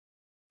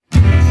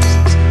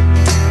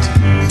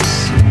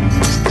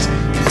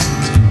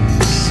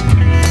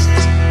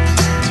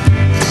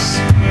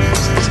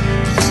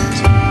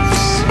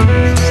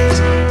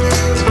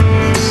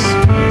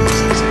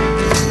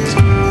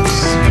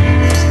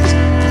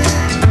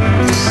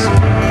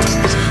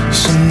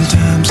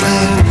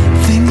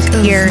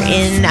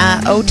in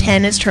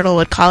 010, as Turtle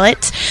would call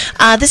it.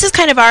 This is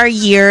kind of our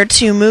year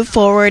to move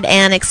forward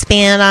and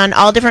expand on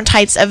all different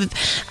types of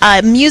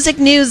music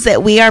news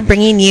that we are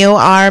bringing you,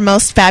 our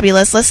most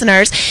fabulous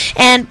listeners.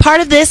 And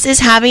part of this is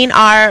having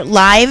our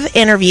live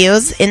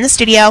interviews in the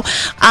studio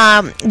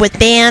with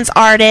bands,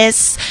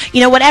 artists,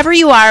 whatever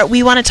you are,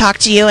 we want to talk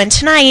to you. And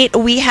tonight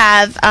we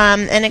have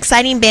an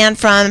exciting band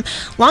from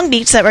Long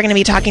Beach that we're going to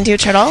be talking to,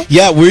 Turtle.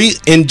 Yeah,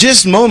 in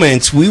just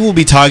moments, we will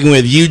be talking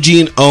with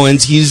Eugene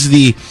Owens. He's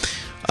the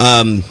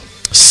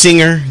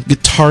singer,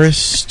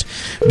 guitarist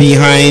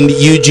behind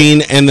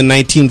Eugene and the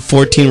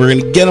 1914. We're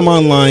going to get him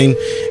online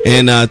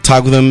and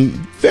talk with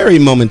him very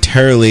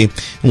momentarily.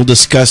 And we'll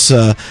discuss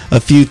a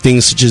few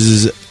things such as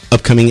his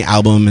upcoming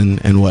album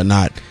and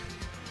whatnot.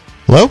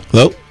 Hello?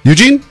 Hello?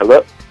 Eugene?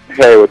 Hello?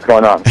 Hey, what's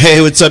going on?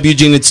 Hey, what's up,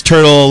 Eugene? It's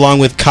Turtle along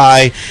with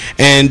Kai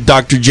and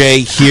Dr.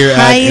 J here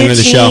at the end of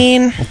the show.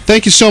 Well,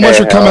 thank you so much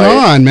for coming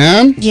on,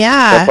 man.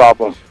 Yeah. No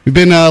problem. We've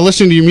been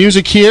listening to your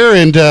music here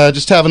and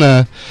just having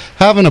a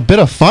bit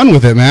of fun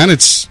with it, man.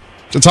 It's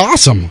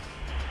awesome.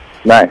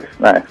 Nice.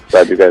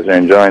 Glad you guys are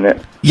enjoying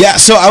it. Yeah,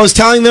 so I was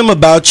telling them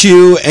about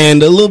you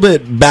and a little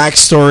bit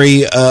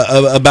backstory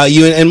about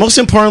you, and most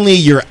importantly,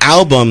 your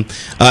album,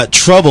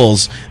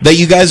 Troubles, that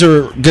you guys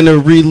are going to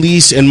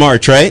release in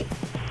March, right?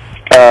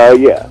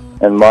 Yeah,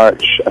 in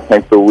March. I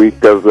think the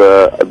week of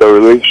the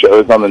release show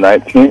is on the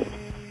 19th,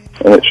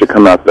 and it should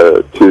come out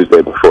the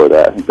Tuesday before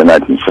that. I think the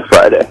 19th is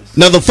Friday.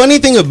 Now, the funny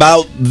thing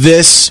about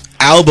this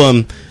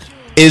album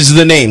is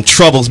the name,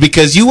 Troubles,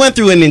 because you went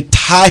through an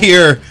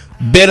entire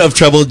bit of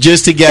trouble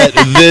just to get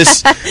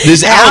this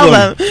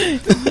album.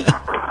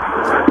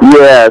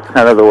 Yeah, it's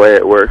kind of the way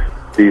it works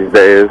these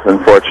days,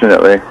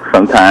 unfortunately,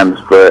 sometimes.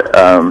 But,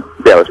 yeah,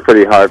 it was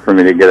pretty hard for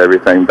me to get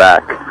everything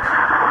back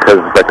because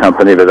the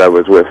company that I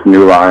was with,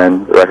 New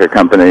Line, the record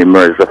company,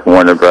 merged with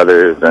Warner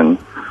Brothers, and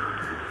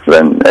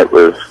then it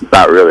was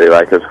not really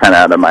it was kind of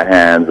out of my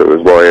hands. It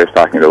was lawyers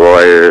talking to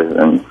lawyers,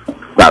 and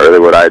it's not really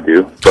what I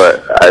do.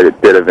 But I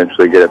did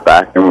eventually get it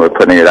back, and we're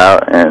putting it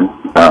out, and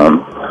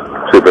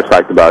super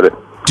psyched about it.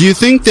 Do you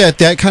think that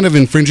kind of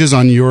infringes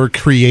on your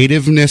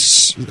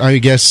creativeness, I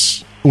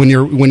guess, when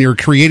you're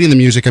creating the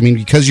music? I mean,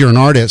 because you're an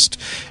artist,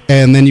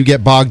 and then you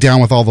get bogged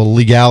down with all the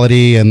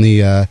legality and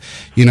the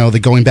the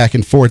going back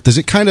and forth. Does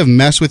it kind of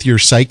mess with your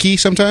psyche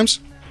sometimes?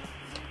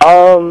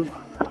 I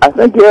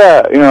think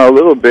a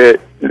little bit,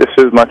 just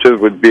as much as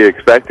would be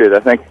expected. I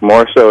think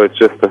more so it's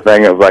just the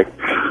thing of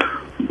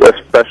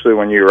especially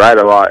when you write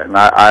a lot, and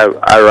I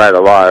write a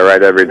lot. I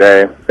write every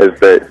day. Is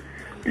that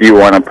you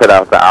want to put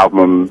out the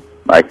album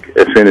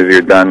as soon as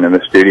you're done in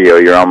the studio,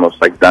 you're almost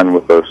done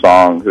with those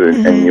songs,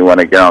 and you want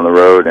to get on the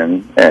road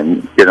and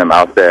get them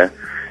out there,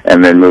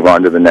 and then move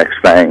on to the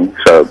next thing.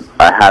 So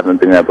I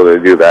haven't been able to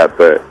do that,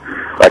 but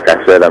like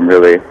I said, I'm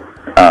really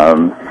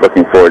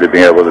looking forward to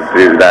being able to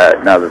do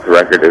that now that the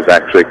record is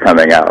actually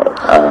coming out.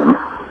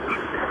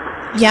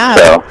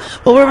 Yeah.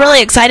 Well, we're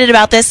really excited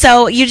about this.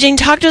 So, Eugene,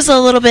 talk to us a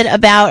little bit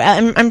about,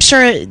 I'm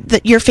sure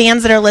that your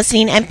fans that are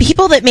listening and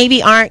people that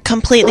maybe aren't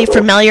completely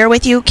familiar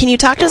with you, can you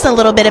talk to us a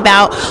little bit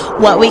about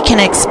what we can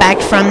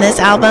expect from this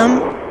album?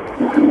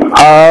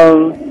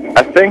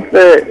 I think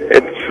that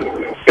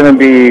it's going to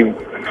be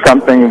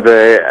something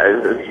that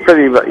is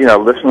pretty,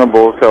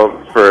 listenable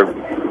for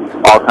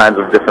all kinds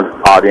of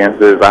different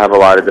audiences. I have a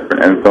lot of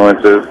different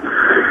influences,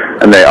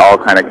 and they all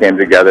kind of came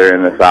together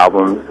in this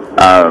album.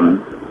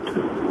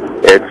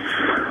 It's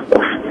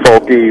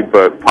folky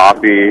but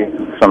poppy.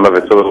 Some of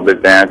it's a little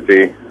bit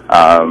dancey.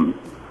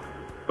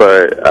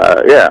 But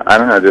I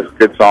don't know, just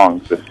good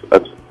songs.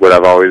 That's what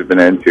I've always been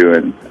into,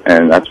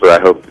 and that's what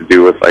I hope to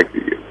do with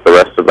the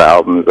rest of the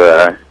albums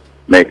that I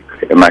make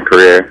in my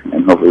career,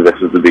 and hopefully this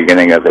is the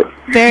beginning of it.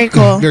 Very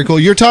cool. Very cool.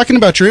 You're talking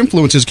about your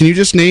influences. Can you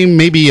just name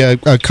maybe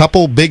a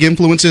couple big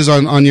influences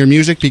on your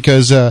music?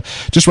 Because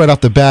just right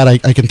off the bat,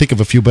 I can think of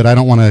a few, but I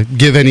don't want to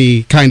give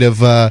any kind of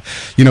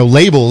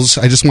labels.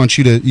 I just want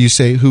you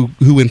say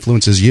who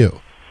influences you.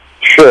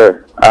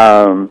 Sure.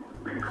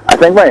 I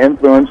think my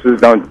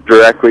influences don't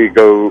directly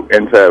go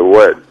into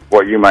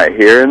what you might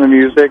hear in the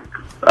music.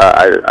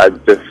 I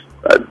just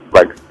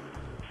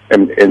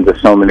am into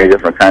so many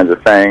different kinds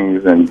of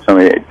things and so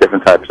many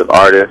different types of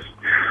artists.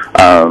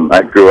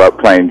 I grew up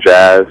playing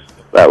jazz.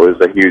 That was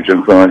a huge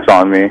influence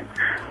on me.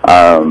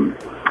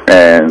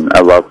 And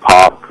I love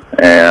pop,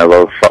 and I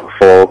love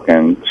folk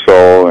and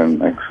soul and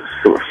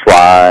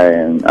fly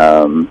and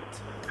the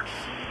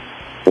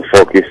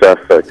folky stuff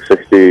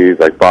 60s,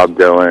 Bob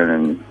Dylan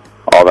and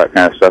all that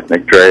kind of stuff,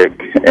 Nick Drake,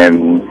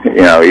 and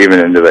even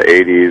into the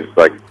 80s,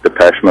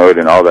 Depeche Mode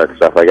and all that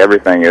stuff.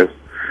 Everything is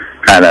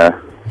kind of.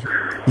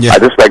 Yeah. I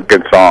just like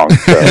good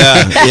songs. So.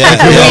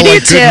 We do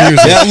too.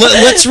 Yeah,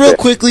 let's real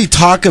quickly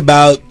talk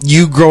about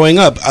you growing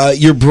up.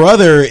 Your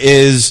brother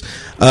is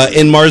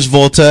in Mars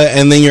Volta,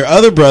 and then your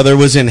other brother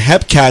was in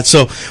Hepcat.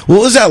 So,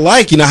 what was that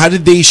like? How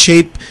did they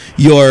shape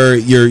your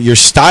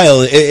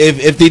style,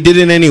 if they did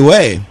in any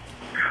way?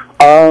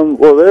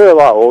 Well, they're a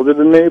lot older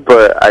than me,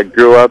 but I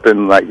grew up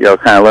and, like, you know,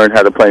 kind of learned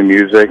how to play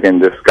music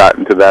and just got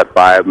into that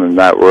vibe and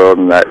that world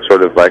and that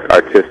sort of, like,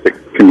 artistic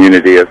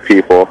community of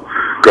people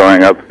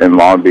growing up in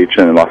Long Beach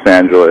and Los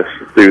Angeles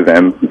through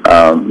them,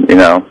 you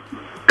know,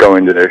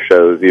 going to their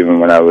shows even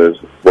when I was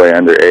way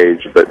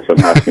underage, but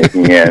somehow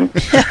sneaking in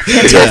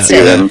to go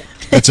see them.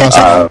 That's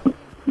awesome.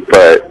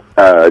 But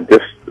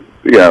just,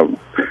 you know,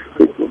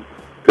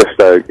 just,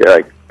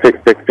 like,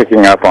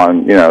 picking up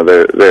on, you know,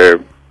 their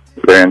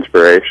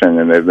inspiration,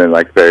 and they've been,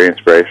 like, very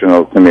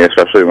inspirational to me,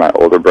 especially my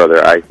older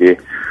brother Ike,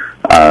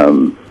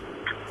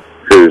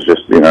 who's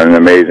just, you know, an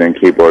amazing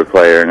keyboard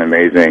player, an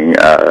amazing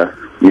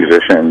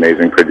musician,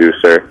 amazing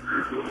producer,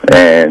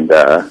 and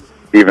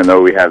even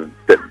though we have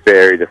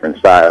very different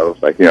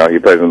styles, like, you know, he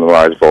plays on the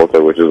Lars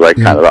Volta, which is, like,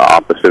 kind of the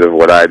opposite of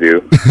what I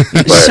do.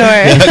 But,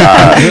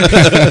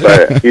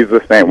 but he's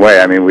the same way.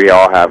 I mean, we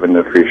all have an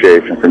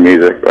appreciation for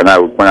music. When I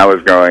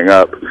was growing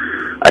up,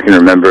 I can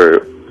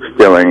remember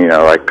stealing, you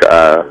know, like,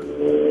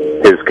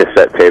 his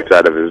cassette tapes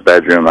out of his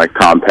bedroom, like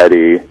Tom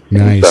Petty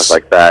and stuff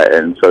like that.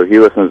 And so he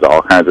listens to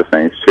all kinds of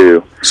things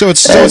too. So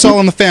it's all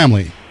in the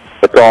family.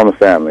 It's all in the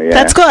family. Yeah.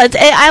 That's cool.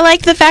 I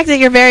like the fact that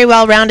you're very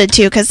well rounded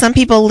too, because some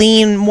people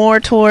lean more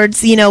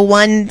towards, you know,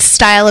 one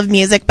style of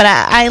music. But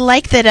I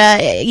like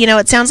that. You know,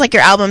 it sounds like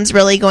your album's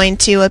really going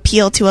to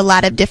appeal to a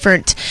lot of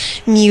different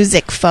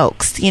music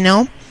folks. You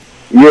know.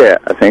 Yeah,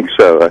 I think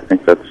so. I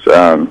think that's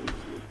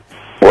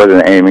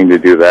wasn't aiming to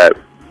do that.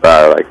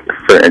 Like,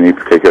 for any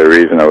particular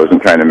reason. I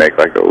wasn't trying to make,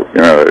 like, you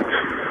know,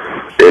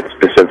 it's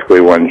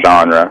specifically one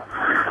genre.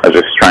 I was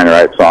just trying to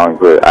write songs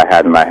that I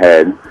had in my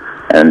head,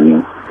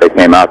 and they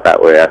came out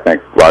that way, I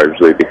think,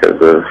 largely because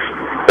of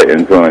the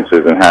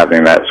influences and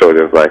having that sort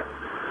of, like,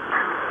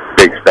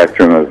 big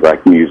spectrum of,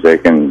 like,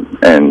 music and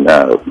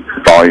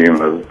volume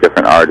of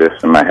different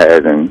artists in my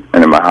head and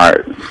in my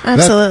heart.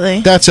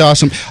 Absolutely. That's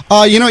awesome.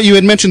 You know, you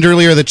had mentioned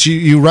earlier that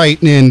you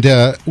write, and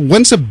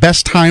when's the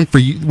best time for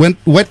you?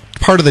 What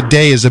part of the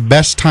day is the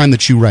best time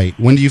that you write?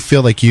 When do you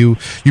feel like you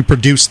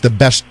produce the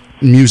best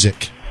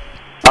music?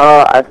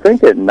 I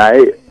think at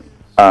night.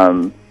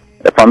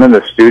 If I'm in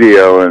the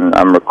studio and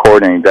I'm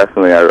recording,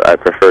 definitely I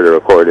prefer to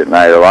record at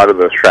night. A lot of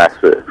those tracks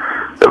that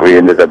we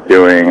ended up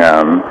doing,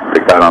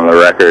 that got on the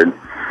record,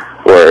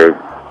 were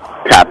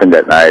happened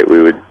at night.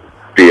 We would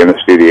be in the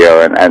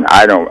studio, and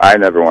I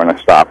never want to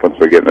stop once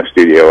we get in the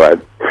studio.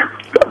 I'd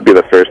be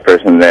the first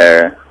person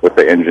there with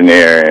the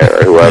engineer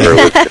or whoever,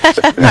 with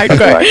something like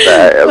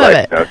that, at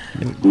like,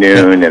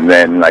 noon, and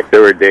then, like,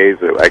 there were days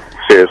that, like,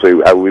 seriously,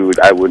 I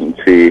wouldn't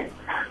see.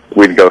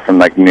 We'd go from,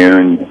 like,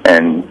 noon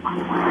and,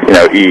 you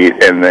know,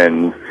 eat and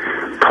then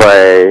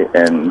play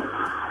and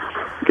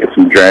get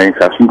some drinks,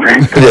 have some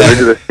drinks, deliver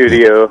to the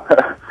studio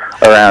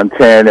around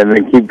 10 and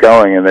then keep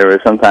going. And there was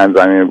sometimes,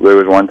 I mean, there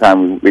was one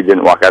time we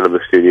didn't walk out of the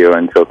studio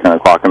until 10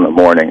 o'clock in the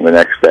morning the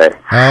next day.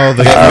 Oh,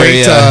 the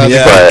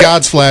great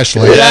God's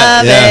flashlight.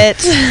 Love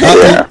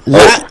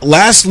it.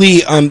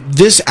 Lastly,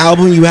 this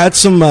album, you had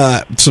some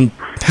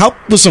help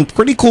with some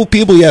pretty cool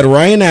people. You had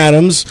Ryan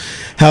Adams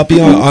help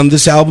you on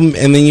this album,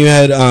 and then you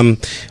had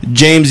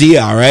James E.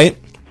 right?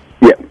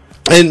 Yeah.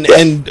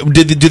 And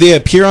do they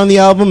appear on the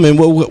album? And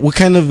what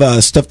kind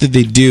of stuff did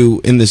they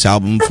do in this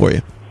album for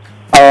you?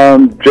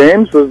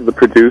 James was the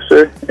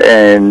producer,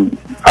 and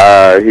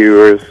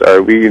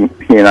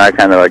he and I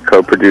kind of, like,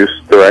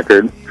 co-produced the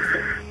record,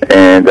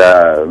 and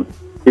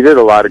he did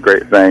a lot of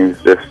great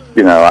things. Just,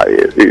 you know,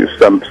 he was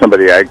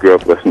somebody I grew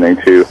up listening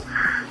to.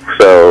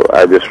 So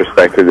I just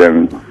respected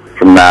him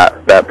from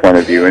that point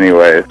of view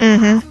anyway.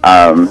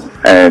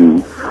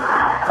 And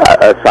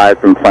aside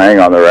from playing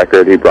on the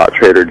record, he brought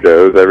Trader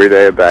Joe's every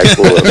day, a bag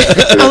full of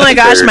oh my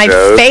gosh, Trader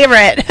Joe's.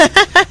 Favorite.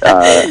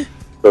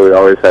 So we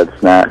always had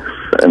snacks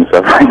and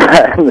stuff like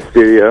that in the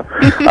studio.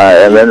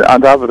 And then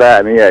on top of that,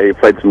 I mean, yeah, he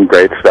played some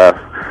great stuff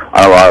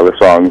on a lot of the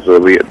songs.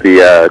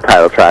 The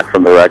title track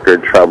from the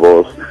record,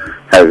 Troubles,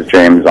 has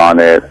James on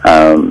it.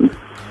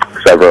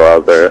 Several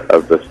other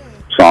of the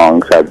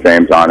songs have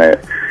James on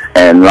it,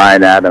 and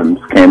Ryan Adams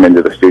came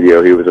into the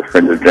studio. He was a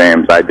friend of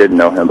James. I didn't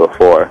know him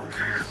before,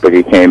 but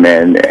he came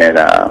in and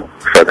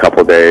for a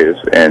couple days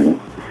and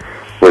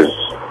was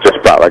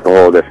just brought, like, a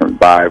whole different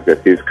vibe,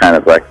 because he's kind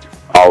of, like,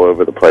 all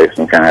over the place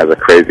and kind of has a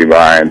crazy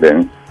mind,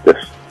 and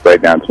just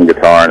laid down some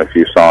guitar in a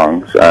few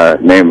songs,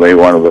 namely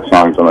one of the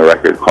songs on the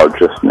record called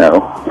Just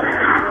Know,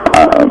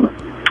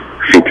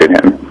 featured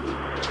him.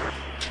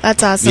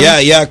 That's awesome.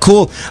 Yeah,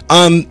 cool.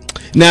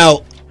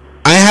 Now,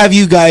 I have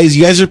you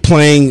guys are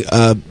playing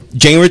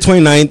January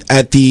 29th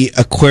at the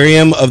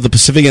Aquarium of the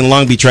Pacific in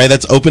Long Beach, right?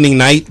 That's opening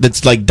night.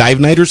 That's like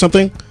dive night or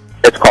something?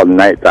 It's called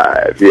Night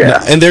Dive,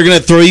 yeah. And they're going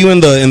to throw you in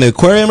the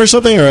aquarium or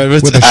something? Or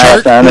with a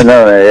shark? I don't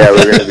know. Yeah,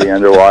 we're going to be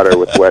underwater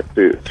with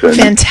wetsuits. And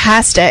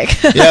fantastic.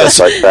 Stuff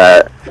like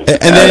that.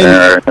 And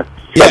then...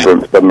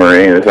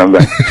 submarine or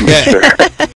something. Yeah.